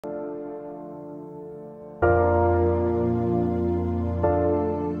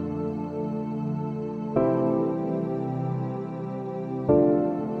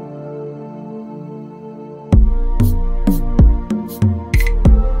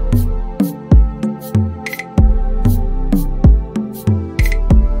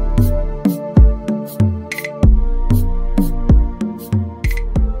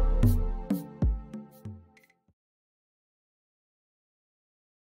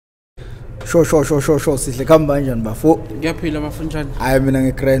Sho Sihle khamba kanjani bafo? Ngiyaphila bafunjani? Hayi mina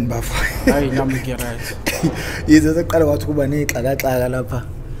ngigrand bafo. Hayi nami ngiright. Yize seqala kwathi kuba nezixakaxaka lapha.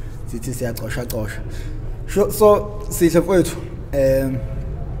 Sithi siyacosha. So Sihle mfowethu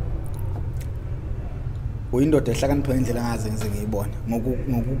uyindoda ehlakaniphe indlela ngaze ngize ngiyibone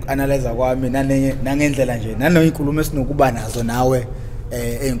ngoku-analyze kwami nangendlela nje nanoyinkulumo esinokuba nazo nawe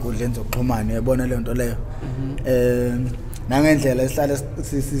einkundleni zokuxhumana yabona le nto leyo nangendlela esihlale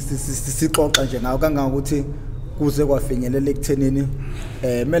sixoxa nje ngawo kangangokuthi kuze kwafinyelela ekuthenini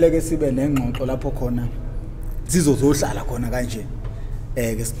kumele ke sibe nengxoxo lapho khona sizozohlala khona kanje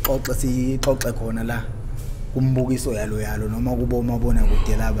ke sixoxe khona la kumbukiso yalo noma kubo umabona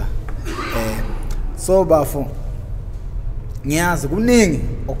kude laba so bafo ngiyazi kuningi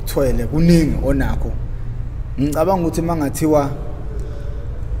okuthwele kuningi onakho ngicabanga ukuthi mangathiwa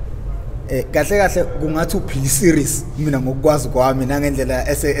kahle kungathi uphili series mina ngokwazi kwami nangendlela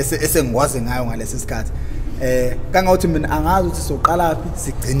esengikwazi ngayo ngalesi sikhathi kangathi mina angazi ukuthi soqalaphi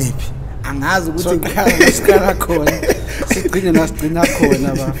sigcinephi angazi ukuthi siqala khona sigcina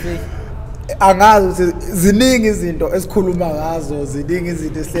khona bafe angazi ukuthi ziningi izinto esikhuluma ngazo ziningi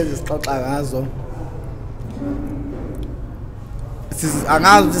izinto esihlezi sixoxa ngazo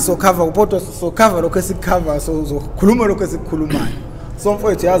angazi ukuthi socover kuphoto socover lokho esicover sokhuluma lokho esikukhulumayo so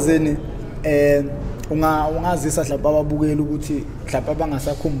mfowethu yazeni ungazisa mhlawumbe ababukeli ukuthi mhlawumbe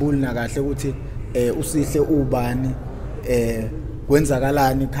abangasakhumbuli na kahle ukuthi uSihle ubani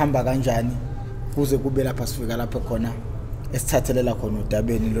kwenzakalani kuhamba kanjani kuze kube lapha sifika lapha khona esithathelela khona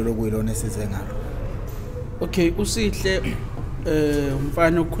udabeni lolo kuyilona esize ngalo. Okay, uSihle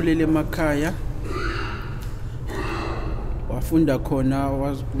umfana okhulele emakhaya wafunda khona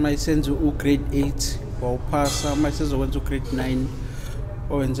mayisenza ugrade 8 wawuphasa mayisezokwenza ugrade 9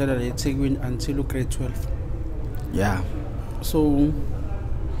 owenzela la eThekwini until ugrade 12. Yeah. So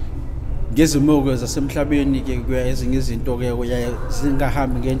ngezimogo zasemhlabeni ke kuya ezinye izinto ke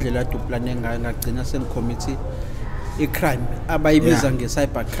zingahambi ngendlela ade uplane ngayo ngagcina sengicommittee icrime abayibiza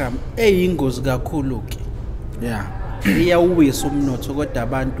ngecyber crime eyingozi kakhulu ke. Yeah. Iyawisa umnotho kodwa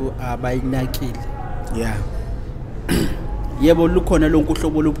abantu abayinakile. Yeah. Yebo lukhona lonke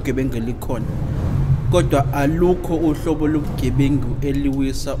uhlobo lobugebengu likhona kodwa alukho uhlobo lobugebengu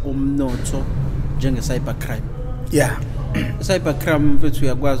eliwisa umnotho njenge cyber crime. Yeah. Cyber crime mfethu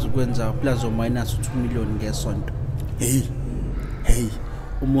uyakwazi ukwenza plus or minus 2 million ngesonto. Hey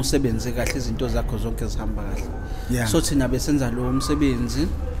uma usebenze kahle izinto zakho zonke zihamba kahle. Yeah. So thina besenza lo umsebenzi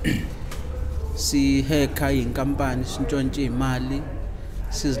si hacker inkampani sintshontshe imali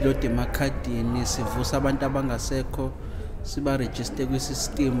sizilode emakhadini sivusa abantu abangasekho siba register kwi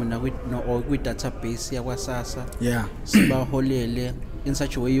system na kwi database yakwa SASA. Yeah. Siba holele in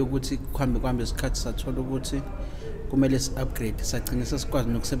such a way ukuthi kuhambe isikhathi sathola ukuthi kumele si upgrade sagcina sesikwazi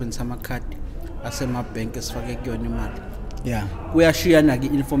nokusebenzisa amakhadi asemabank esifake kuyona imali. Yeah. Kuyashiyana ke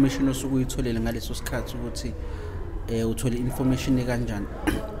information osukuyitholele ngaleso sikhathi ukuthi uthole information ekanjani.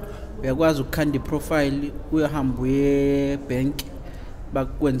 Uyakwazi ukukhanda iprofile uyahamba uye bank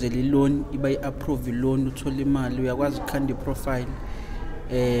bakwenzela iloan iba iapprove iloan uthola imali uyakwazi ukukhanda iprofile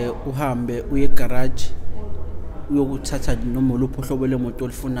uhambe uye garage uyokuthatha noma lupho hlobo lemoto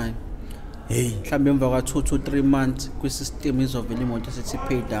olifunayo. Mhlambe emva kwa 2 to 3 months kwi system izovela imoto sethi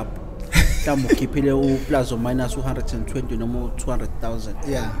paid up mhlambe ukhiphele u plus or minus 120 noma 200,000.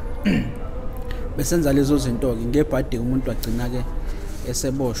 Yeah. Besenza lezo zinto ke ngebhadi umuntu agcina ke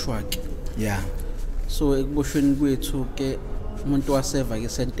eseboshwa ke. Yeah. So ekuboshweni kwethu ke umuntu waseva ke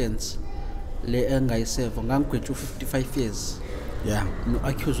sentence le engayiseva ngangigwetshwa 55 years. Yeah. No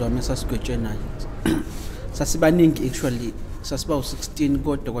accused wami sasigwetshwe naye. Sasibaningi actually sasiba u16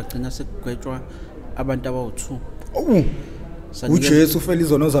 kodwa kwagcina sekugwetshwa abantu abawu2. uJesu ufela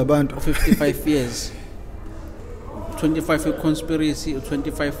izono zabantu 55 years. 25 we conspiracy,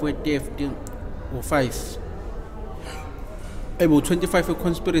 25 we theft, u5. Ebo 25 we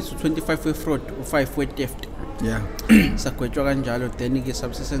conspiracy, 25 we fraud, u5 we theft. Yeah. Sagwetshwa kanjalo then ke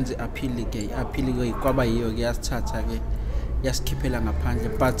subsistenze appeal ke kwaba yiyo ke yasithatha ke yasikhiphela ngaphandle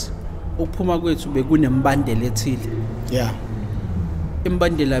but ukuphuma kwethu bekunembandela ethile. Yeah.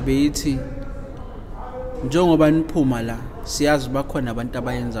 Imbandela beyithi njengoba niphuma la siyazi bakhona abantu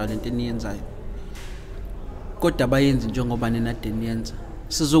abayenzayo lento eniyenzayo kodwa bayenza njengoba nina deniyenza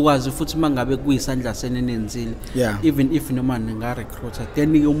sizokwazi futhi mangabe kuyisandla senenenzile. Yeah. Even if noma ninga recruiter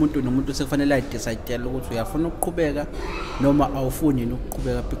then ke umuntu nomuntu sekufanele ayidecide ukuthi uyafuna ukuqhubeka noma awufuni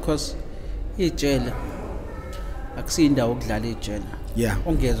ukuqhubeka because ijele akusindawo okudlala ijele. Yeah.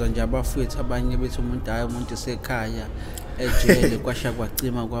 Ongezwe nje abafethu abanye bethu umuntu esekhaya ejele kwasha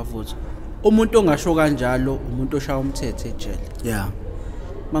kwacima kwavuthwa. Umuntu ongasho kanjalo umuntu oshaya umthetho ejele. Yeah.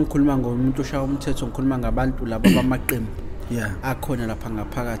 mangikhuluma ngomuntu oshaya umthetho ngikhuluma ngabantu laba bamaqembu yeah akhona lapha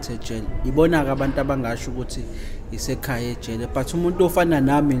ngaphakathi ejele ibona ke abantu abangasho ukuthi isekhaya ejele but umuntu ofana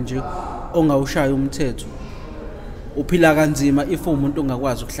nami nje ongawushaya umthetho uphila kanzima if umuntu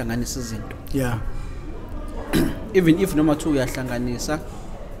ongakwazi ukuhlanganisa izinto yeah even if noma 2 uyahlanganisa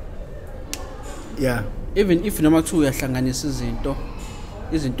yeah even if noma 2 uyahlanganisa izinto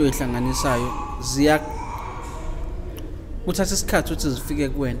ezihlanganisayo ziya uthatha isikhathi ukuthi zifike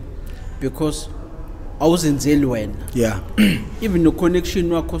kuwena because awuzenzeli wena yeah even no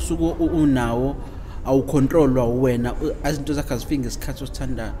connection wakho suku unawo awucontrolwa wena izinto zakhe azifike ngesikhathi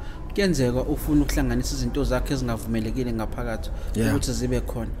osithandayo kuyenzeka ufuna ukuhlanganisa izinto zakhe ezingavumelekile ngaphakathi ukuthi zibe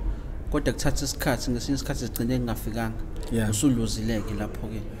khona kodwa kuthatha isikhathi ngesinye isikhathi zigcine engafikanga usuluzileke lapho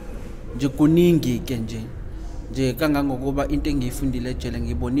ke nje kuningi ke nje kangangokuba into engiyifundile ejele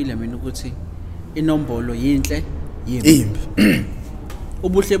ngibonile mina ukuthi inombolo yinhle yimbi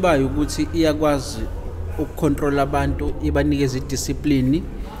ubuhle bayo ukuthi iyakwazi ukucontrol abantu ibanikeza idiscipline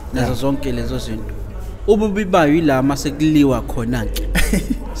nazo zonke lezo zinto ububi bayo ilama sekuliwa khona ke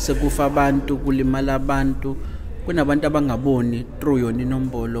sekufa abantu kulimala abantu kunabantu abangaboni through yona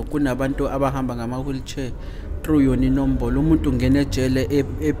inombolo kunabantu abahamba ngama wheelchair through yona inombolo umuntu ungena ejele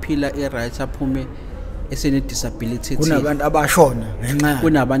ephila eright aphume esene disability kunabantu abashona ngenxa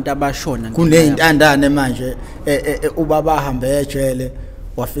kunabantu abashona kuneyintandane manje ubaba ahambe ejele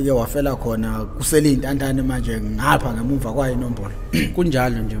wafike wafela khona kusele intandane manje ngapha ngemuva kwayo inombolo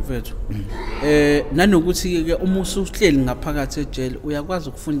kunjalo nje mfethu nanokuthi ke uma usuhleli ngaphakathi ejele uyakwazi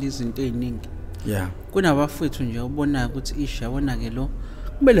ukufunda izinto eziningi yeah kunabafethu nje ubonayo ukuthi isha yabona ke lo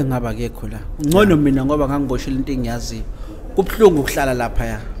kumele ngaba kekho la ngcono mina ngoba ngangiboshela into engiyaziyo kubhlungu ukuhlala lapha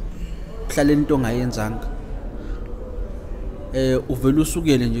ya uhlala into ongayenzanga uvela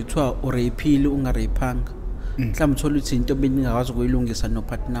usukele nje kuthiwa urapile ungarapanga mhlawumbe uthola ukuthi into beningakwazi ukuyilungisa no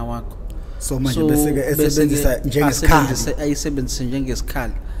partner wakho so manje bese ke esebenzisa njengesikhali ayisebenzise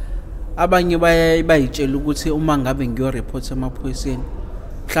njengesikhali abanye bayitshela ukuthi uma ngabe ngiyo report emaphoyiseni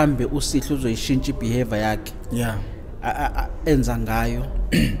mhlambe uSihle uzoyishintsha ibehavior yakhe yeah enza ngayo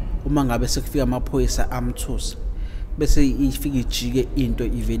uma ngabe sekufika amaphoyisa amthusa bese ifika ijike into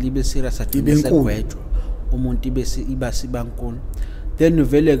ivele ibe serious adingesegwetho umuntu ibese ibasibankulu then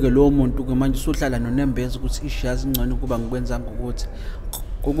uveleke lo muntu ke manje usuhlala nonembeza ukuthi ishazi ingcono kuba ngikwenza ngokuthi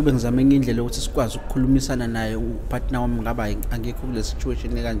kokube ngizama enye indlela ukuthi sikwazi ukukhulumisana naye upartner wami ngaba angekho kule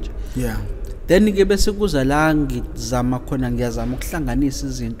situation kanje yeah then ke bese kuza la ngizama khona ngiyazama ukuhlanganisa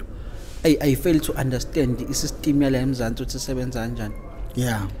izinto I fail to understand isystem yala eMzansi ukuthi isebenza kanjani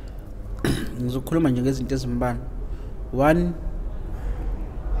yeah ngizokhuluma nje ngezinto ezimbalwa 1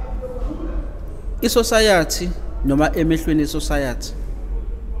 isociety noma emehlweni esociety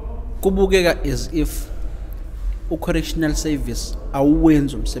kubukeka as if ucorrectional service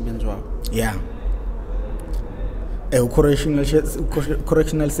awuwenza umsebenzi wawo yeah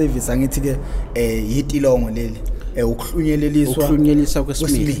correctional service angithi ke yitilongo leli ukuhlunyeleliswa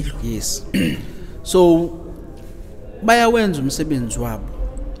kwesimilo yes so bayawenza umsebenzi wabo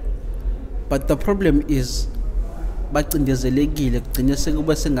but the problem is bacindezelekile kugcine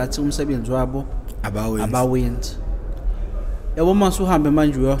sekuba sengathi umsebenzi wabo abawenzi yabo mase uhambe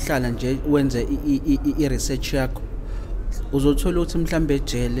manje uyohlala nje wenze i-research yakho uzothola ukuthi mhlambe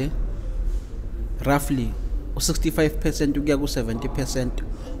ejele roughly u65% ukuya ku70%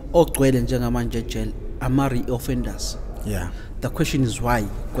 ogcwele njengamanje ejele ama reoffenders yeah the question is why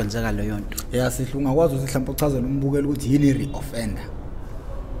kwenzeka leyo nto yeah Sihle ungakwazi ukuthi mhlawumbe uchazele umbukeli ukuthi yini reoffender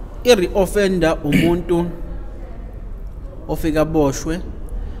i-reoffender umuntu ofika boshwe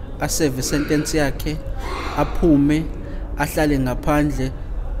aseve sentence yakhe aphume ahlale ngaphandle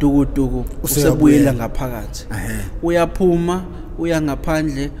dukuduku usebuyela ngaphakathi uyaphuma uya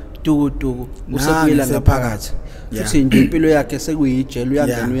ngaphandle dukuduku usebuyela ngaphakathi futhi nje impilo yakhe sekuyijele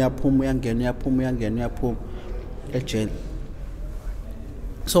uyangena uyaphuma uyangena uyaphuma uyangena uyaphuma ejele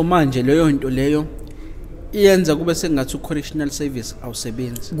so manje leyo nto leyo iyenza kube sengathi ucorrectional service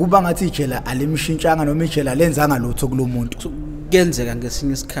awusebenzi kuba ngathi ijela alimshintshanga noma ijela lenzanga lutho kulomuntu kuyenzeka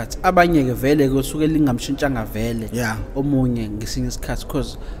ngesinye isikhathi abanye ke vele kusuke lingamshintshanga vele omunye ngesinye isikhathi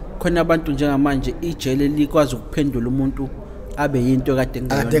because khona abantu njengamanje ijele likwazi ukuphendula umuntu abe yinto kade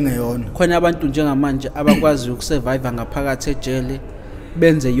ngeyona khona abantu njengamanje abakwazi ukusurvive ngaphakathi ejele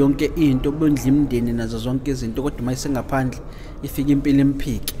benze yonke into bondla imndeni nazo zonke izinto kodwa mayise ngaphandle ifika impilo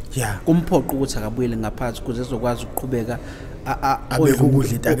imphiki kumphoqa ukuthi akabuyele ngaphansi kuze ezokwazi ukuqhubeka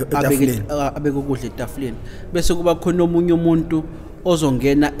abeke ukudla etafuleni bese kuba khona omunye umuntu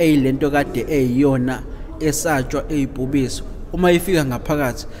ozongena eyilento kade eyiyona esatshwa eyibhubiso uma ifika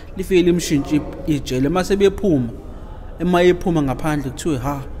ngaphakathi lifike limshintshe ijele mase bephuma emayiphuma ngaphandle kuthiwe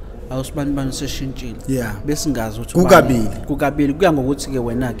ha awusibani bani seshintshile bese ngazi ukuthi kukabili kuya ngokuthi ke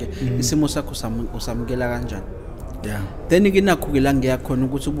wena ke isimo sakho usamukela kanjani then ke nakho ke la ngiyakhona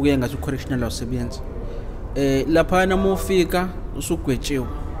ukuthi ubuke ngathi correctional awusebenzi lapha na mufika usugwetshiwe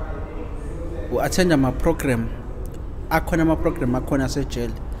u-attenda ama-program akhona ama-program akhona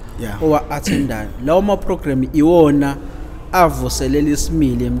asejele owa attendayo lawo ma-program iwona avuselela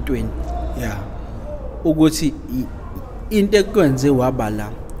isimile emntweni ukuthi into ekwenze waba la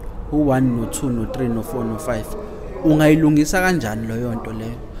u1 no2 no3 no4 no5 ungayilungisa kanjani leyo nto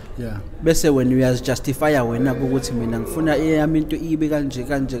leyo bese wena uyazijustifya wena ukuthi mina ngifuna eyami into ibe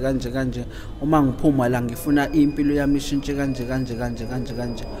kanje uma ngiphuma la ngifuna impilo yami ishintshe kanje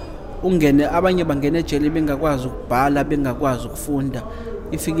ungene abanye bangena ejele bengakwazi ukubhala bengakwazi ukufunda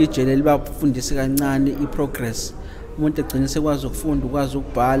ifika ijele libafundise kancane iprogress umuntu egcina sekwazi ukufunda ukwazi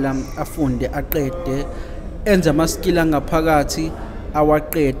ukubhala afunde aqede enza ama skill angaphakathi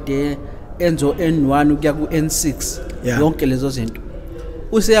awaqede enzo N1 ukuya ku N6 yonke lezo zinto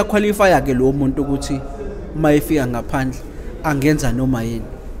useya qualify ke lo muntu ukuthi uma efika ngaphandle angenza noma yini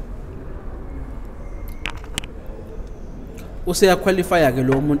useya qualify ke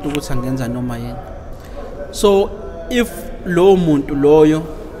lo muntu ukuthi angenza noma yini so if lo muntu loyo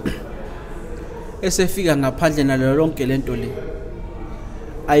esefika ngaphandle nalo lonke lento le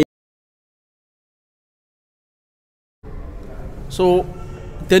so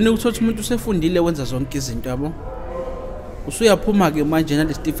then uthola umuntu usefundile wenza zonke izinto yabo usuyaphuma ke manje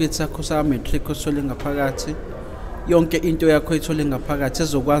nalesitifiketi sakho sa matric osole ngaphakathi yonke into yakho ethole ngaphakathi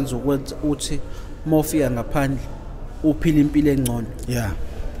ezokwazi ukwenza uthi mawufika ngaphandle uphila impilo engcono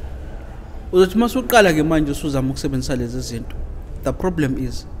uzothi masuqala ke manje usuzama ukusebenzisa lezi zinto the problem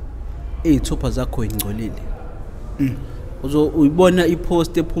is izithupha zakho ingcolile uyibona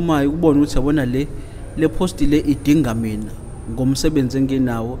ipost ephumayo ukubona ukuthi yabona le post le idinga mina ngomsebenzi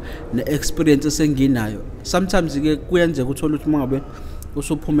enginawo ne-experience esenginayo sometimes ke kuyenzeka uthola ukuthi mangabe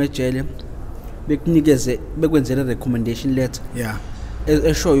usuphuma ejele bekunikeze bekwenzele recommendation letter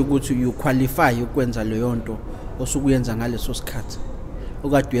eshoyo ukuthi you qualify ukwenza leyo nto osukuyenza ngaleso sikhathi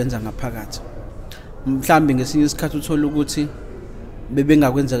okade uyenza ngaphakathi mhlambi ngesinye isikhathi uthola ukuthi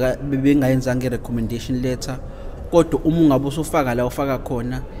bebengayenza nge-recommendation letter kodwa uma ungabe usufaka la ufaka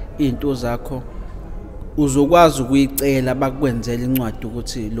khona izinto zakho uzokwazi ukuyicela bakwenzela incwadi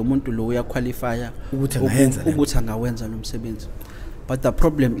ukuthi lo muntu lo uyaqualify ukuthi angawenza lo msebenzi but the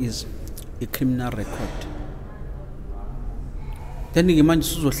problem is a criminal record then ke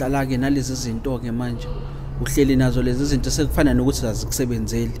manje uzohlala ke nalezi zinto ke manje uhleli nazo lezi zinto sekufana nokuthi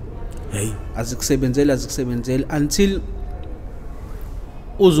azikusebenzeli azikusebenzeli until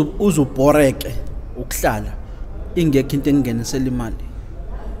uzubhoreke ukuhlala ingekho into engenisela imali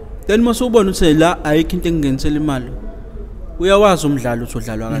then mase ubona ukuthi la ayikho into engenisela imali uyawazi umdlalo uthi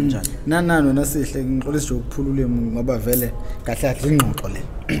udlalwa kanjani nanano nasihle ngixolisa nje ukuphulula ngoba vele kahle kahle ingxoxo le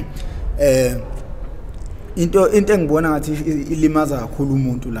into engibona ngathi ilimaza kakhulu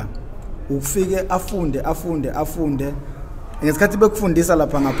umuntu la ukufike afunde ngesikhathi bekufundisa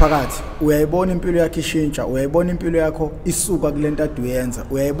lapha ngaphakathi uyayibona impilo yakhe ishintsha uyayibona impilo yakho isuka kulento ade uyenza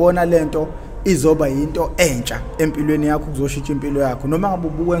uyayibona lento izoba into entsha empilweni yakho kuzoshintsha impilo yakho noma ngabe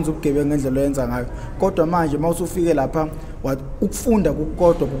ubukwenza ubugebengu ngendlela oyenza ngayo kodwa manje mawusufike lapha ukufunda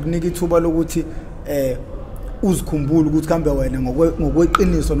kukodwa kukunika ithuba lokuthi uzikhumbule ukuthi kambe wena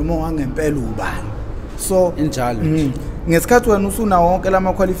ngokweqiniso noma wangempela ubani so injalo ngesikhathi wena usuna wonke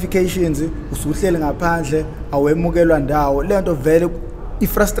lama qualifications usuhleli ngaphandle awemukelwa ndawo lento vele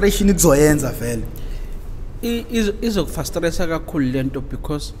ifrustration izoyenza vele izokufrustrate kakhulu lento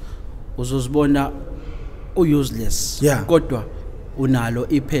because uzozibona useless kodwa unalo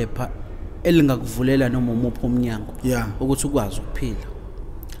iphepha elingakuvulela noma umupho umnyango ukuthi ukwazi ukuphila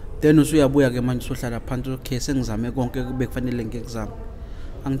then usuyabuya ke manje usohlala phansi okay sengizame konke kube kufanele ngekuzama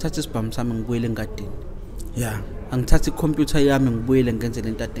angithatha isibhamu sami ngibuyele engadini angithatha icomputer yami ngibuyele ngenze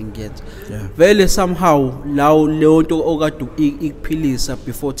lento ade ngiyenza vele somehow lawo leyo nto okade ikuphilisa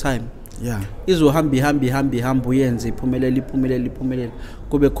before time izohamba uyenze iphumelele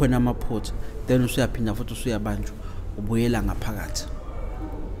kube khona amaphutha then usuyaphinda futhi usuyabanjwa ubuyela ngaphakathi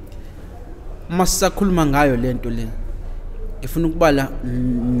masisakhuluma ngayo lento le ngifuna ukubala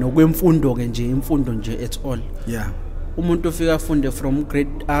nokwemfundo ke nje imfundo nje at all umuntu ufika afunde from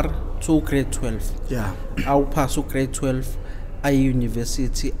grade R to grade 12 awuphasa ugrade 12 ayi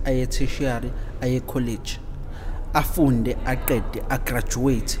university ayi tertiary ayi college afunde aqede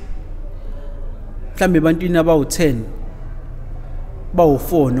agraduate mhlambe ebantwini abawu10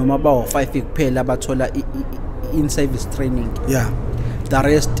 bawu4 noma bawu5 kuphela abathola in service training the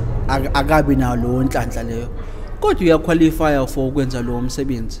rest akabi nawo lo nhlanhla leyo kodwa uyaqualify for ukwenza lo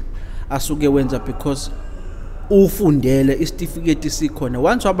msebenzi asuke wenza because ufundele isitifiketi sikhona.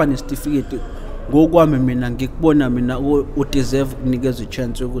 Once waba nesitifiketi ngokwami mina ngikubona mina u deserve ukunikeza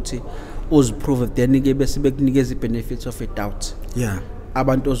ichance ukuthi uziprove, then ke bese bekunikeza ibenefits of a doubt. Yeah,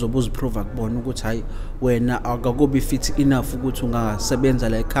 abantu ozobe uziprove kubona ukuthi hayi wena akakubi fit enough ukuthi ungasebenza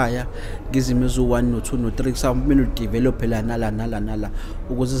la ekhaya ngizimo ezu1 no2 no3 kumele udevelop la nala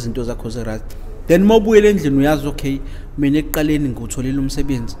ukuze izinto zakho ze-right. Then mawubuyela endlini uyazi okay mina ekuqaleni ngutholile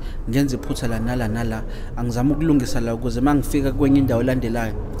umsebenzi ngenze iphutha la nala angizama ukulungisa la ukuze mangifika kwenye indawo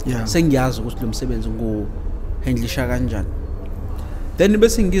elandelayo sengiyazi ukuthi lo msebenzi nguhandlisha kanjani. Then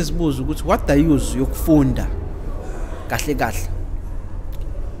bese ngizibuza ukuthi what the use yokufunda kahle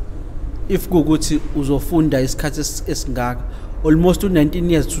if kukuthi uzofunda isikhathi esingaka almost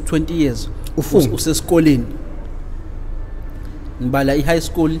 19 years to 20 years usesikoleni ngibala i-high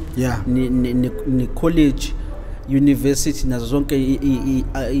school ni college university nazo zonke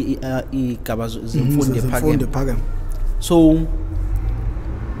igaba zemfundo ephakeme. So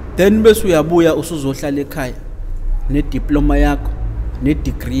then bese uyabuya usuzohlala ekhaya ne diploma yakho ne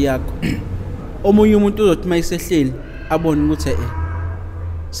degree yakho omunye umuntu uzothi mayisehleli abone ukuthi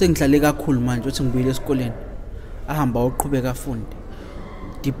sengihlale kakhulu manje uthi ngibuyele esikoleni ahamba uqhubeka afunde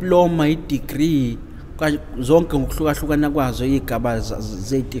diploma i-degree zonke ngokuhlukahlukana kwazo igaba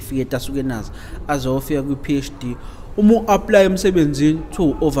zecertificate asuke nazo azofika kwi-PhD uma uapply emsebenzini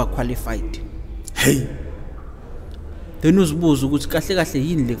to overqualified. Hey, then uzibuza ukuthi kahle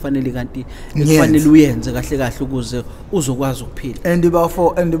yini le kufanele kanti kufanele uyenze kahle ukuze uzokwazi ukuphila. And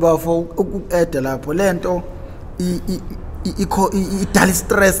bafo ukueda lapho lento idala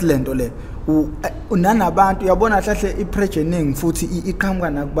stress lento le unanabantu yabona hlahle ipressure eningi futhi iqhamuka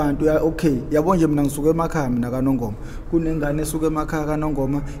nakubantu okay yabona nje mina ngisuka emakhaya mina kaNongoma kunengane esuka emakhaya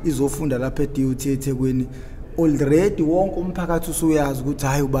kaNongoma izofunda lapha eDUT eThekwini already wonke umphakathi usuyazi ukuthi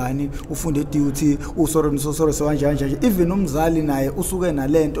hayi ubani ufunda eDUT sorry sewanje even umzali naye usuke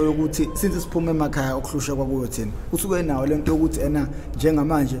nalento yokuthi since siphume emakhaya okuhlusha kwakuyo thina usuke nawo lento yokuthi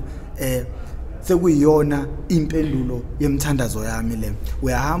njengamanje sekuyiyona impendulo yemthandazo yami le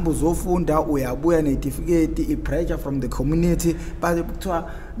uyahamba uzofunda uyabuya necertificate ipressure from the community bathi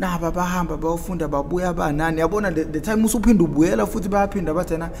kuthiwa naba bahamba bayofunda babuya banani yabona the time usuphinda ubuyela futhi bayaphinda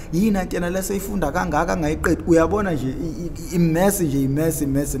bathena yini antena leseyifunda kangaka ngayiqedi uyabona nje imess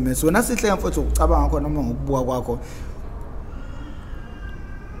wena Sihle mfowethu ukucabanga khona noma ngokubuka kwakho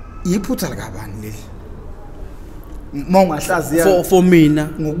iphutha likabani leli mongahlaziya for mina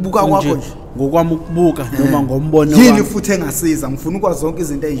ngokubuka kwakho nje ngokwami ukubuka noma ngombono wami yini futhi engasiza ngifuna ukwazi zonke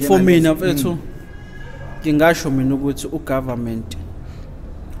izinto ezinjena for mina mfethu ngingasho mina ukuthi ugovernment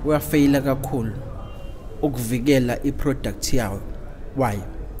uyafaila kakhulu ukuvikela iproduct yawo. Why?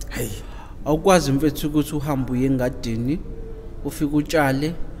 Hey, awukwazi mfethu ukuthi uhambe uye engadini ufike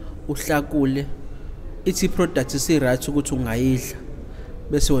utshale uhlakule ithi product isi-right ukuthi ungayidla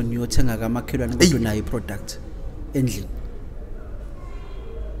bese wena uyothenga kamakhelwane kodwa nayo iproduct endlini.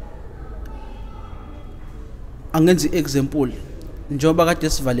 Angenzi example njoba kade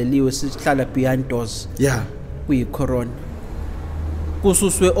sivaleliwe sihlala behind doors kuyi corona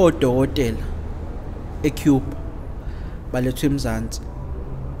kususwe odokotela eCube balethwe eMzansi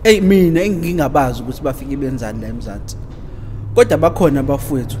mina engingabazi ukuthi bafike benzani la eMzansi kodwa bakhona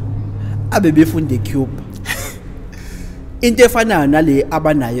abafowethu abebefunda eCube into efanayo nale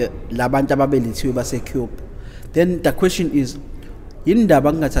abanayo labantu ababelethiwe baseCube. Then the question is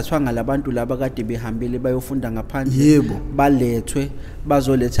indaba kungathathwanga labantu laba kade behambile bayofunda ngaphandle balethwe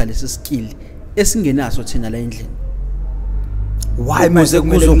bazoletha lesi skill esingenaso thina la endlini. Why mase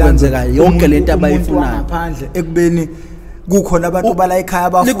kuzokwenzeka yonke lento abayifunayo ngaphandle ekubeni kukhona abantu bala ekhaya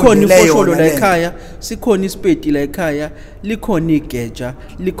abafundile likhona ifosholo la ekhaya sikhona ispedi la ekhaya likhona igeja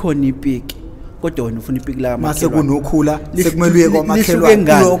likhona ipiki kodwa wena ufuna ipiki la mase kunokhula sekumele uye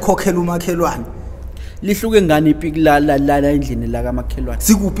kwamakhelwane uyokhokhela umakhelwane lihluke ngani ipiki la endlini la kamakhelwane.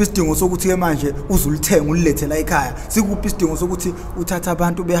 Sikuphi isidingo sokuthi ke manje uzulithenga ulilethe la ekhaya? Sikuphi isidingo sokuthi uthatha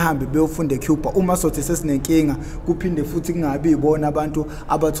abantu behambe beyofunda eCuba uma sothi sesinenkinga kuphinde futhi kungabi ibona abantu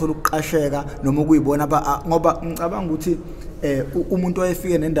abathola ukuqasheka noma kuyibona ngoba ngicabanga ukuthi umuntu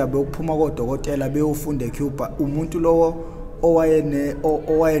oyefike nendaba yokuphuma kodokotela beyofunda eCuba umuntu lowo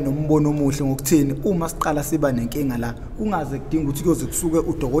owayenombono omuhle ngokuthini uma siqala siba nenkinga la kungaze kudinga ukuthi kuyoze kusuke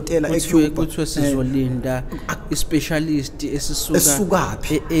udokotela eCuba kuthiwe sizolinda ispecialist esisuka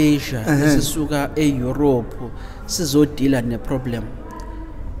eAsia esisuka eEurope sizodila neproblem.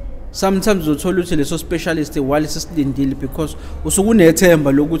 Sometimes uthola ukuthi leso specialist wale sisilindile because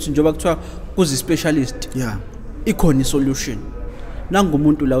usukunethemba lokuthi njoba kuthiwa kuzi specialist ikhona isolution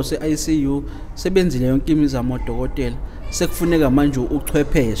nangumuntu la use ICU sebenzile yonke imizamo odokotela sekufuneka manje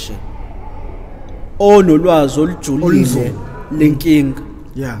uchwepheshe onolwazi olujulile lenkinga.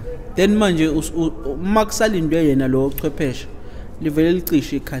 Yeah. Then manje makusalindwe yena lo uchwepheshe livele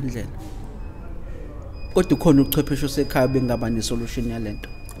licishe ikhandlela. Kodwa khona uchwepheshe osekhaya bengaba nesolution yalento.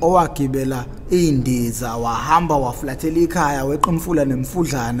 Owagibela indiza wahamba waflathela ikhaya weqimfula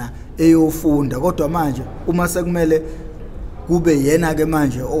nemfudlana eyofunda kodwa manje uma sekumele kube yena ke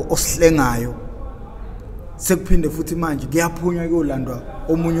manje osihlengayo sekuphinde futhi manje kuyaphunywa kuyolandwa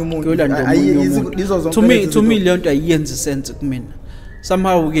omunye umuntu to me le nto ayiyenzi sense kumina.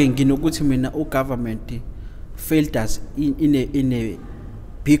 Somehow ke nginokuthi mina ugovernment failed us in a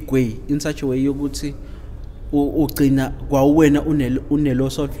big way in such a way yokuthi ugcina kwawena unelo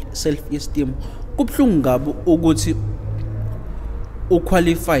self esteem kubhlungu ngabo ukuthi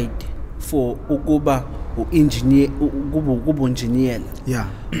uqualified for ukuba uengineer kuba engineer. Yeah.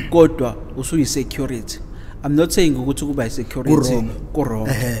 Kodwa usuyi security. I'm not saying ukuthi kuba security wrong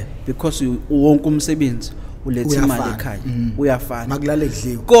because wonke umsebenzi ulethe imali ekhaya uyafana makulale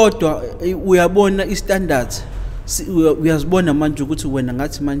kudliwe kodwa uyabona istandards uyazibona manje ukuthi wena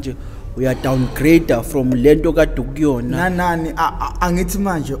ngathi manje uya downgrade from lento kade ukuyona nani angithi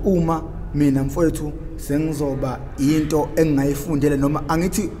manje uma mina mfowethu sengizoba into engingayifundela noma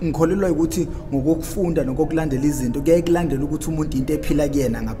angithi ngikholelwa ukuthi ngokufunda nokulandela izinto kuyayilandela ukuthi umuntu into ephila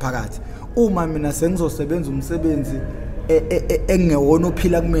kuyena ngaphakathi. Uma mina sengizosebenza umsebenzi engewona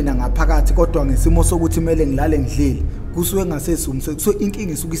ophila kumina ngaphakathi kodwa ngesimo sokuthi kumele ngilale ngidlile kusuke ngasesumsebenzi so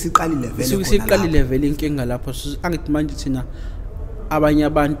inkinga isuke isiqalile vele isuke isiqalile vele inkinga lapho angithi manje thina abanye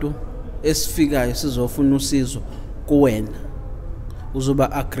abantu esifikayo sizofuna usizo kuwena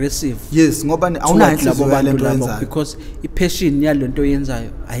uzoba aggressive. Yes ngoba awunayo inhliziyo yalento yenzayo because ipassion yalento yenzayo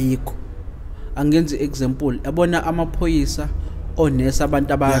ayikho. Angenzi example yabona amaphoyisa onesa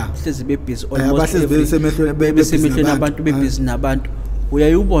abantu abahlezi bebusy almost besemehlweni abantu bebusy nabantu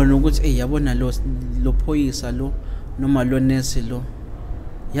uyayubona ukuthi yabona lo phoyisa lo noma lo nurse lo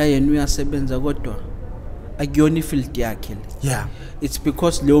yayena uyasebenza kodwa akuyona ifield yakhe. Yeah. It's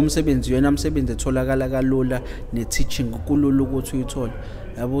because leyo umsebenzi yona umsebenzi etholakala kalula ne teaching kulula ukuthi uyithole.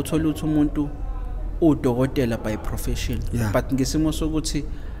 Yabo uthola ukuthi umuntu udokotela by profession but ngesimo sokuthi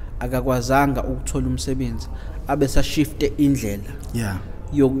akakwazanga ukuthola umsebenzi abesa shift indlela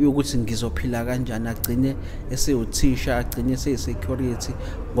yokuthi ngizophila kanjani agcine eseyuthisha agcine eseyisecurity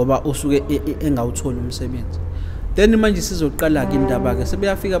ngoba usuke engawuthola umsebenzi. Then manje sizoqala ke indaba ke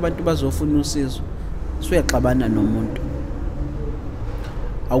sebeyafika abantu bazofuna usizo suyaxabana nomuntu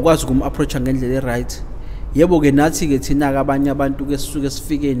awukwazi kum-approach ngendlela e-right. Yebo ke nathi ke thina abanye abantu ke sisuke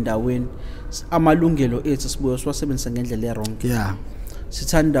sifike endaweni amalungelo ethu sibuye siwasebenzisa ngendlela e-wrong. Yeah.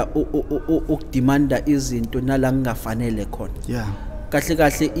 Sithanda ukudemanda izinto nala ngingafanele khona. Kahle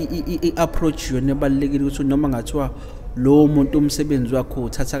kahle i-approach yona ebalekile ukuthi noma ngathiwa lo muntu umsebenzi wakho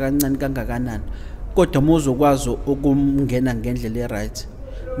uthatha kancane kangakanani kodwa muzokwazi ukumngena ngendlela e-right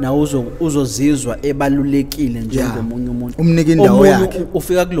na uzozizwa ebalulekile njengomunye umuntu umnika indawo yakhe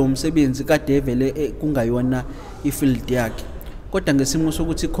ufika kulo msebenzi kade vele kungayona ifield yakhe kodwa ngesimo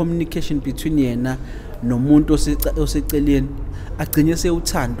sokuthi communication between yena nomuntu oseceleni agcine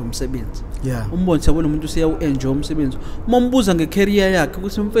sewuthanda umsebenzi. Umbone sabona umuntu useyawu-enjoy umsebenzi mombuza ngecareer yakhe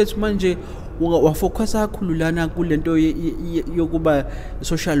ukuthi mfethu manje wafocus kakhulu lana kulento yokuba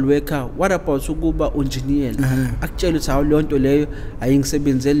social worker what about ukuba engineer akutshela ukuthi hawo le nto leyo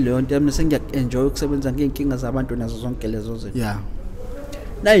ayingisebenzeli le nto mina sengiya-enjoy ukusebenza ngeenkinga zabantu nazo zonke lezo zinto.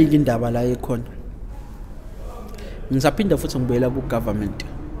 Nayi indaba la ekhona ngisaphinda futhi ngibuyela ku government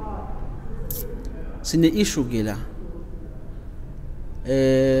sine issue ke la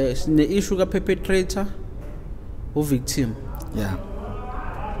sine issue ka perpetrator u victim.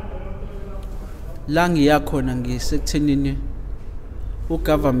 La ngiyakhona ngisekuthenini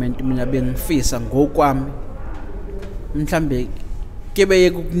ugovernment mina bengifisa ngokwami mhlambe kebe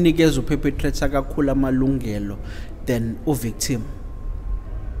yekukunikeza uperpetrator kakhulu amalungelo than uvictim.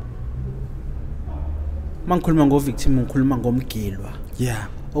 Mangikhuluma ngo-victim ngikhuluma ngomgilwa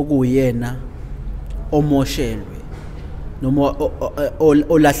okuyena omoshelwe noma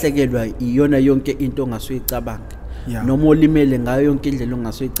olahlekelwa iyona yonke into ongasuyicabanga noma olimele ngayo yonke indlela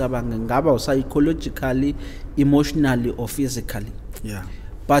ongasuyicabanga ngaba psychologically emotionally or physically.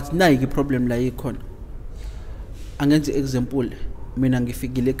 But nayi ke problem la ikhona angenzi example mina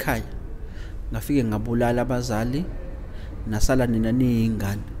ngifikile ekhaya ngafike ngabulala abazali nasala nina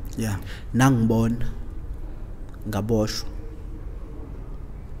niyingane nangibona ngaboshwa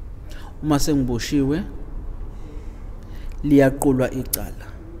uma sengiboshiwe liyaqulwa icala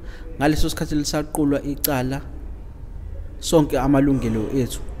ngaleso sikhathi lisaqulwa icala sonke amalungelo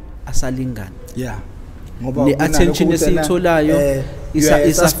ethu asalingana. Yeah. Ngoba Ne attention esitholayo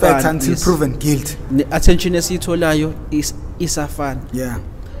suspect until proven guilty. Ne attention esitholayo isafana. Yeah.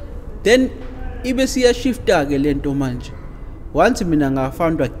 Then ibe siya shifta ke lento manje. Once mina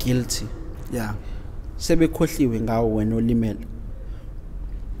ngafoundwa guilty. Yeah. Sebekhohliwe ngawo wena olimele.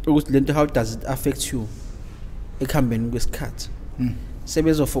 Ukuthi lento how does it affect you ekuhambeni kwesikhathi.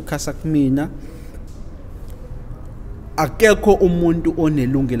 Sebezofocusa kumina. Akekho umuntu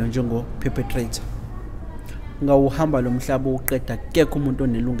onelungelo njengo perpetrator. Ngawuhamba lo mhlaba uqeda akekho umuntu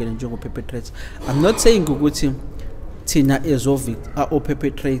onelungelo njengo perpetrator. I'm not saying ukuthi thina o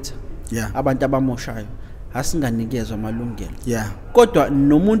perpetrator abantu abamoshayo asinganikezwe amalungelo. Yeah. Kodwa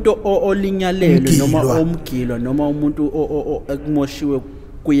nomuntu olinyalelo noma omgilo noma umuntu ekumoshiwe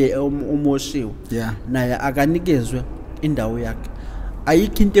kuye umoshiwe naye akanikezwe indawo yakhe.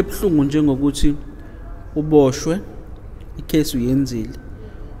 Ayikho into ebhlungu njengokuthi uboshwe icase uyenzile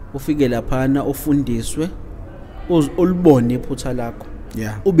ufike laphana ufundiswe ulibone iphutha lakho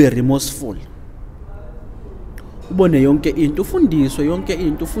ube remorseful ubone yonke into ufundiswe yonke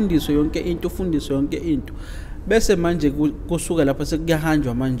into bese manje kusuka lapha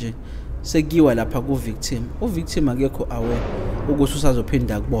sekuyahanjwa manje sekiwa lapha ku victim victim akekho aware ukuthi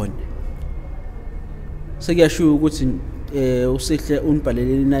usazophinda kubone sekuyashiya ukuthi usihle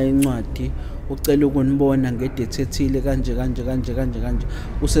unibhalelele naye incwadi ucela ukunibona ngedate ethile kanje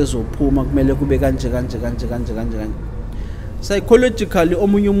usezophuma kumele kube kanje psychologically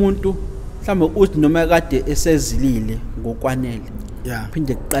omunye umuntu mhlawumbe uthi noma kade esezilile ngokwanele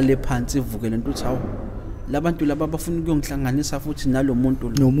phinde kuqale phansi ivuke lento uthi hawo labantu laba bafuna ukuyongihlanganisa futhi nalomuntu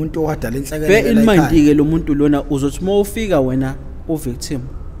nomuntu owadala inhlekelo bear in mind ke lo muntu lona uzothi mawufika wena victim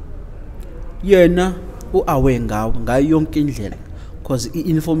yena uawe ngayo yonke indlela because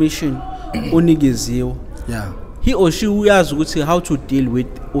information unikeziwe he or she uyazi ukuthi how to deal with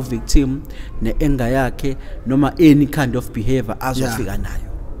victim ne-anger yakhe noma any kind of behavior azofika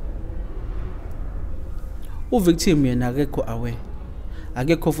nayo. Victim yena akekho aware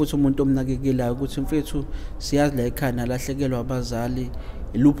akekho futhi umuntu omnakekelayo ukuthi mfethu siyazi la ekhaya nalahlekelwa abazali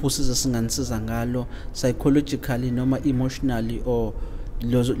iluphi usizo singanisiza ngalo psychologically noma emotionally or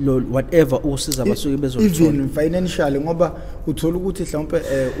whatever usiza basuke bezothola even financially ngoba uthola ukuthi mhlawumbe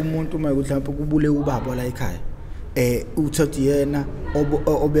umuntu uma mhlawumbe kubule ubaba la ekhaya uthothi yena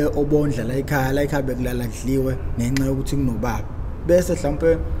obondla la ekhaya bekulala ndliwe nenxa yokuthi kunobaba bese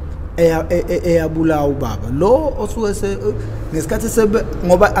mhlawumbe eyabula ubaba lo osuke ngesikhathi sebe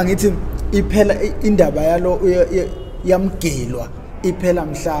ngoba angithi iphela indaba yalo yamgilwa iphela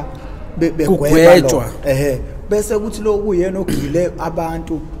mhla begwetshwa bese kuthi lo kuyena ogile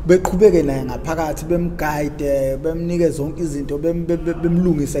abantu beqhubeke naye ngaphakathi bemguide bemnike zonke izinto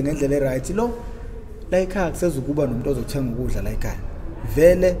bemlungise ngendlela eright lo la ekhaya kusezukuba nomuntu ozothenga ukudla la ekhaya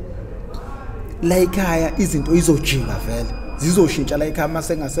vele la ekhaya izinto izojika vele zizoshintsha la ekhaya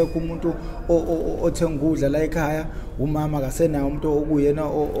mase ngasekho umuntu othenga ukudla la ekhaya umama akasenayo umuntu okuyena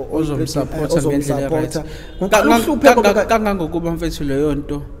ozomsupport ngendlela right kangangokuba mfethu leyo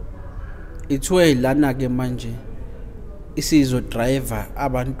nto ithiwe lana ke manje isizo driver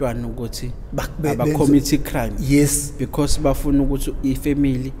abantwana ukuthi abacommit crime yes because bafuna ukuthi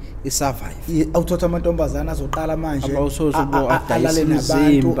ifamily isurvive awuthatha amantombazana azoqala manje abawusozo adayisa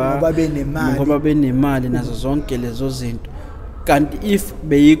imizimba ngoba benemali nazo zonke lezo zinto kanti if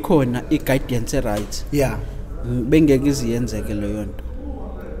beyikhona i-guidance right bengeke iziyenzeke leyo nto.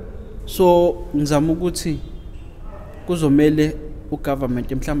 So ngizama ukuthi kuzomela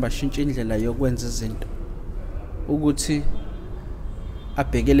ugovernment mhlawumbe ashintshe indlela yokwenza izinto ukuthi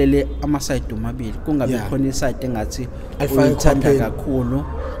abhekelele ama-side omabili kungabe khona iside engathi ulithanda kakhulu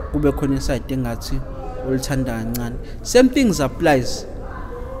kube khona iside engathi ulithanda kancane. Same things applies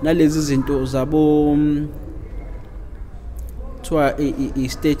nalezi zinto zabo kuthiwa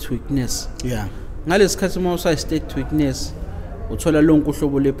i-state weakness. Ngalesikhathi uma usa-state weakness uthola lonke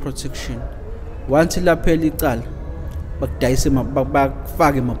uhlobo le-protection once laphela icala bakudayise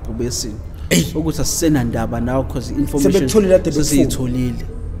bakufake emabhubesini ukuthi asisenandaba nawo because information sesiyitholile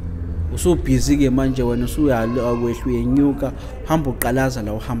usubhizi ke manje wena usuyawehlu yenyuka hamba uqalaza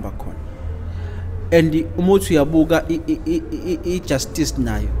la uhamba khona and uma uthi uyabuka i-justice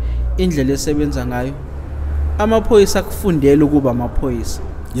nayo indlela esebenza ngayo amaphoyisa kufundela ukuba amaphoyisa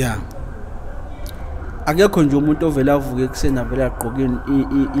akekho nje umuntu ovela avuke ekseni avela agqoke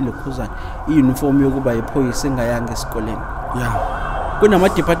ilokhuzana i-uniform yokuba iphoyisa engayanga esikoleni. Kunama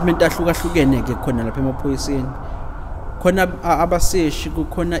department ahlukahlukene ke khona lapha emaphoyiseni khona abaseshi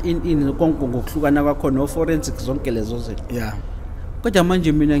kukhona konke ngokuhlukana kwakhona forensic zonke lezo zinto. Kodwa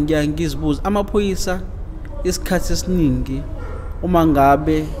manje mina ngiyazibuza amaphoyisa isikhathi esiningi uma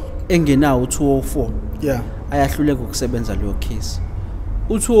ngabe engenawo u204 yeah ayahluleka ukusebenza leyo case.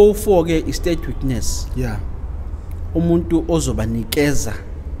 U204 ke i state witness, yeah umuntu ozobanikeza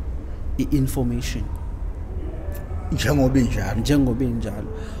i-information njengoba injalo.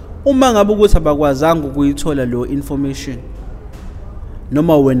 Uma ngabe ukuthi abakwazanga ukuyithola lo information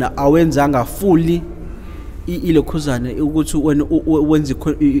noma wena awenzanga fully ilokhuzana ukuthi wena wenza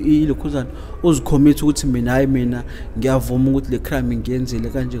ilokhuzana uzicommit ukuthi mina ngiyavuma ukuthi le crime ngiyenzile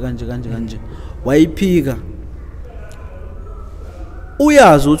kanje wayiphika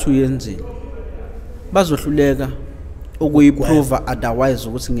uyazi ukuthi uyenzile, bazohluleka ukuyiprove otherwise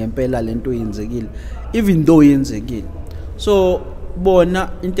ukuthi ngempela lento yenzekile even though yenzekile. So bona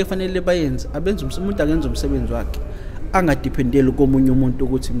into efanele bayenze abenza umuntu akenza umsebenzi wakhe angadependeli komunye umuntu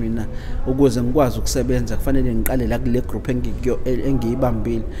ukuthi mina ukuze ngikwazi ukusebenza kufanele ngiqale la kule group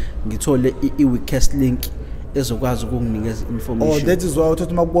engiyibambile ngithole i-weakest link ezokwazi ukunginikeza information. That is why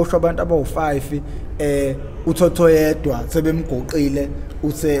uthi makuboshwa abantu abawu5 uthotho yedwa sebemgoqile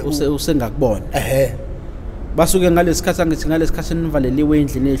usengakubona basuke ngalesikhathi angithi ngalesikhathi nivaleliwe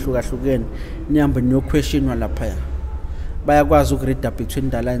endlini ehlukahlukene nihambe niyo questionwa lapha bayakwazi ukuread up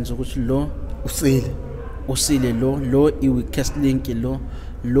between the lines ukuthi lo usile lo i-weakest link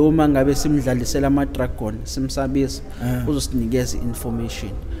lo mangabe simdlalisela ama-dragon simsabisa uzosinikeza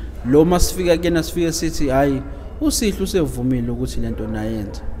information. Lo masifika kena sifike sithi hayi uSihle usevumile ukuthi lento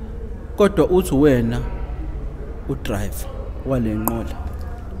nayenza kodwa uthi wena udriver walenqola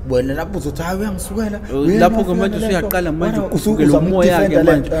wena lapho uzothi hayi uyangisukela lapho ke manje usuyaqala manje usukela umoya yakhe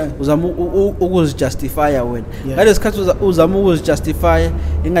manje uzama ukuzijustify wena ngalesikhathi uzama ukuzijustify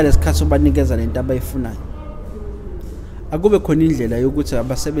ingalesikhathi ubanikeza lento abayifunayo. Akube khona indlela yokuthi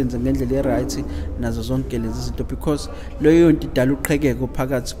abasebenze ngendlela eright nazo zonke lezi zinto because leyo nto idala uqhekeko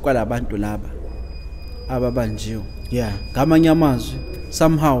phakathi kwalabantu laba ababanjiwe. Yeah ngamanye amazwi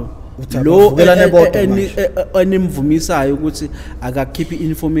somehow lo enimvumisayo ukuthi akakhiphi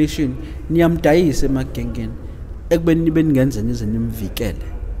information niyamdayisa emagengeni ekubeni nibe ningenze nize nimvikele.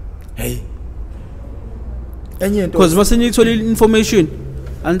 Hey enye into because mase niyithola information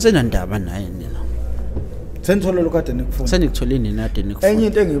anisena ndaba naye nina senithola lokade nikufuna senikuthole nina ade nikufuna. Enye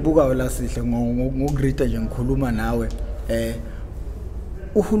into engiyibukayo la Sihle ngokurita nje ngikhuluma nawe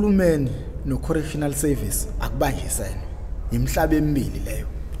uhulumeni no Correctional Service akubanjisene imhlaba emibili leyo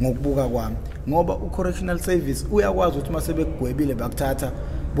ngokubuka kwami ngoba uCorrectional Service uyakwazi ukuthi mase bekugwebile bakuthatha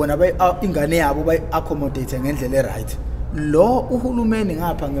bona ingane yabo bayi-accommodate ngendlela eright. Lo uhulumeni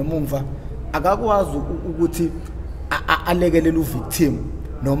ngapha ngemumva akakwazi ukuthi alekelele uvictim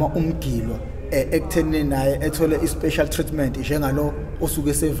noma umgilwa ekuthenini naye ethole i-special treatment njengalo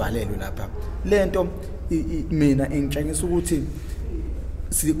osuke sevalelwe lapha. Lento mina engitshengisa ukuthi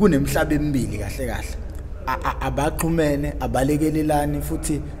kunemhlaba emibili kahle abaxhumene abalekelelani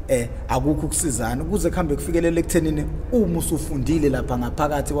futhi akukho ukusizana ukuze kuhambe kufikelele ekuthenini uma usufundile lapha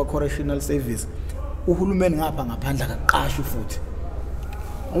ngaphakathi kwa Correctional Service uhulumeni ngapha ngaphandla akaqashi futhi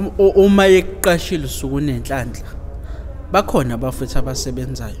uma yeqashile sukunenhlanhla bakhona abafethu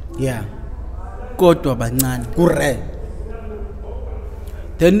abasebenzayo yeah kodwa bancane kure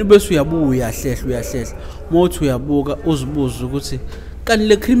then bese uyabuya uyahlehla mothi uyabuka uzibuza ukuthi kanti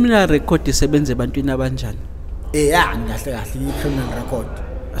le criminal record isebenza ebantwini abanjani. Yani kahle i-criminal record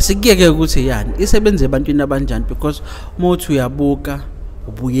asikiyeke ukuthi yani isebenza ebantwini abanjani because mothi uyabuka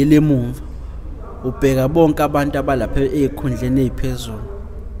ubuyele emuva ubheka bonke abantu abalapha ezikhundleni eziphezulu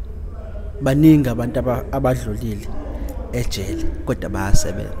baningi abantu abadlulile ejele kodwa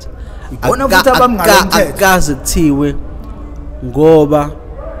bayasebenza. Ikona futhi abamngalomthetho akazi kuthiwe ngoba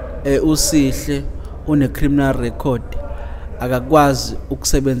uSihle une criminal record akakwazi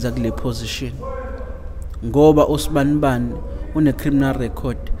ukusebenza kule position ngoba usibanibani une criminal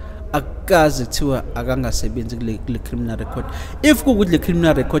record akazi kuthiwa akangasebenzi kule criminal record. If kukuthi le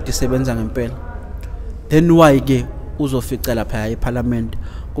criminal record isebenza ngempela then why ke uzofica lapha eParliament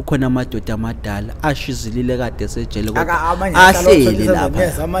kukhona amadoda amadala ashizilile kade sejele ahleli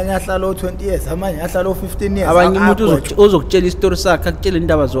lapha amanye ahlala 20 years amanye ahlala 15 years abanye umuntu uzokutshela istory sakhe akutshela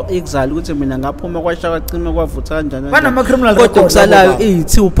indaba zo exile ukuthi mina ngaphuma kwashaka cime kwavutha kanjani banama criminal record kodwa kusalayo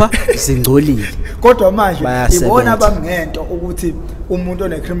izithupha zingcolile kodwa manje ibona bamngento ukuthi umuntu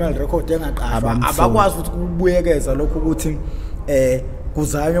one criminal record engaqashwa abakwazi ukuthi kubuyekeza lokho ukuthi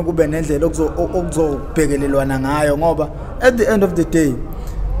kuzanywe kube nendlela okuzobhekelelwana ngayo ngoba at the end of the day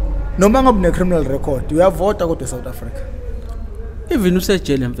noma ngabe ne criminal record uyavota kodwa eSouth Africa even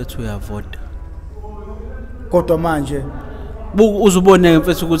usejele mfethu uyavota kodwa manje uzubona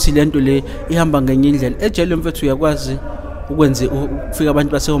mfethu ukuthi lento le ihamba ngenye indlela ejele mfethu uyakwazi ukwenza ukufika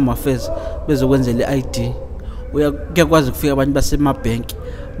abantu base home affairs bezokwenzela iID uyakwazi kufika abantu basemabhenki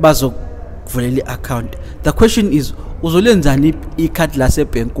bazokuvulela i-account. The question is uzolenzani i-card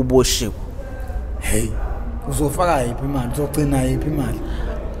lasebhenki uboshiwe? Hey, uzofaka yiphi imali, uzogcina yiphi imali?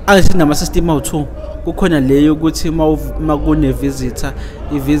 Asinama system awu2 kukhona leyo ukuthi makune visitor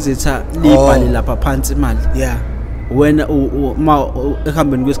i-visitor libhale lapha phansi imali. Yeah. Wena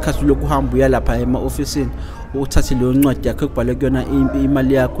ehambeni kwesikhathi lokuhamba uya lapha ema-ofisini uthathe leyo ncwadi yakho ekubhalwe kuyona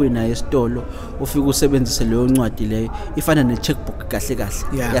imali yakho inayo esitolo ufike usebenzise leyo ncwadi leyo ifana ne-checkbook kahle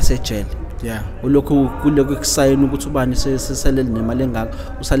yasejele. Yeah. Ulokhu kuloko kusayina ukuthi ubani sesisele nemali engaka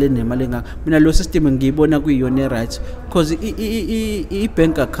usale nemali engaka. Mina lo system ngiyibona kuyiyona right because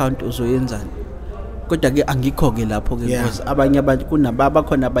i-bank account uzoyenzani. Kodwa ke angikho ke lapho ke because abanye abantu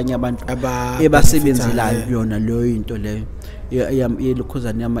kunabakhona abanye abantu ebasebenzelayo yona leyo into leyo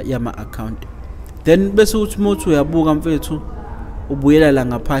yelokhuzana yama account. Then bese uthi umuntu uyabuka mfethu ubuyela la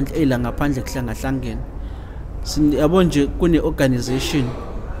ngaphandle la ngaphandle kuhlangahlangene. Yabo nje kune organization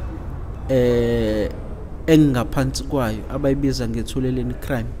engaphansi kwayo abayibiza ngethuleleni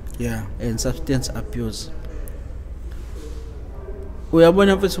crime and substance abuse.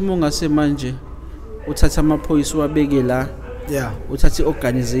 Uyabona mfethu uma ungase manje uthatha amaphoyisa uwabeke la, uthatha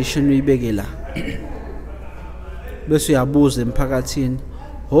i-organization uyibeke la, bese uyabuza emphakathini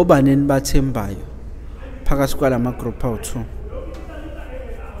obaneni bathembayo phakathi kwalama group awu2.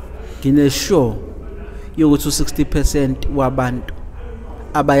 Ngine sure yokuthi 60% wabantu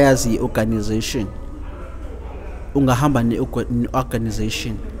abayazi i-organization ungahamba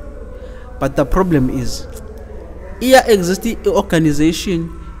ne-organization, but the problem is exist i-organization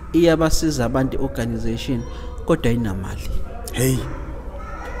iyabasiza abantu i-organization kodwa inamali. Hey,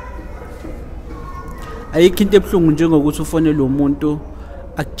 ayikho into ebuhlungu njengokuthi ufonele umuntu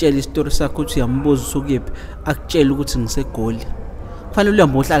akutshela isitori sakho ukuthi uyambuza usukephi akutshela ukuthi ngisegoli. Kufanele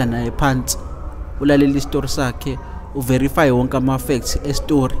uhambe uhlala naye phansi ulalela isitori sakhe uverify wonke ama-facts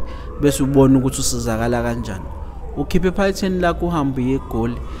e-story bese ubona ukuthi usizakala kanjani. Ukhiphe phakathini lakho uhambe uye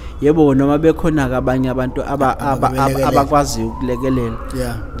eGoli. Yebo noma bekhona abanye abantu abakwazi ukulekelela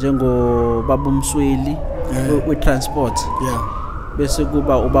njengobaba uMsweli we-transport. Bese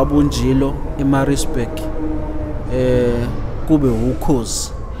kuba ubabunjilo eMaritzburg, kube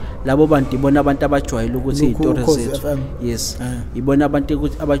ukhozi. Labo bantu ibona abantu abajwayele ukuthi izitori zethu. Yes, ibona abantu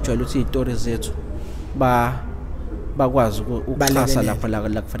ukuthi abajwayele ukuthi izitori zethu bakwazi ukuxhasa lapha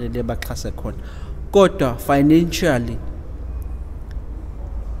la kufanele baxhase khona. Kodwa financially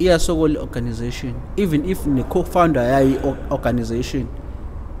iyasokola organization, even if ne co-founder yayi organization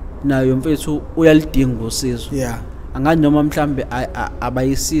nayo mfethu uyalidinga usizo. Angani noma mhlambe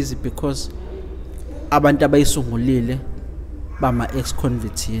abayisizi because abantu abayisungulile bama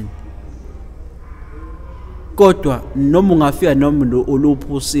ex-convict yini. Kodwa noma ungafika noma oluphi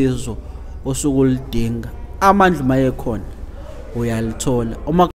usizo osukulidinga amandla mayekhona uyalithola.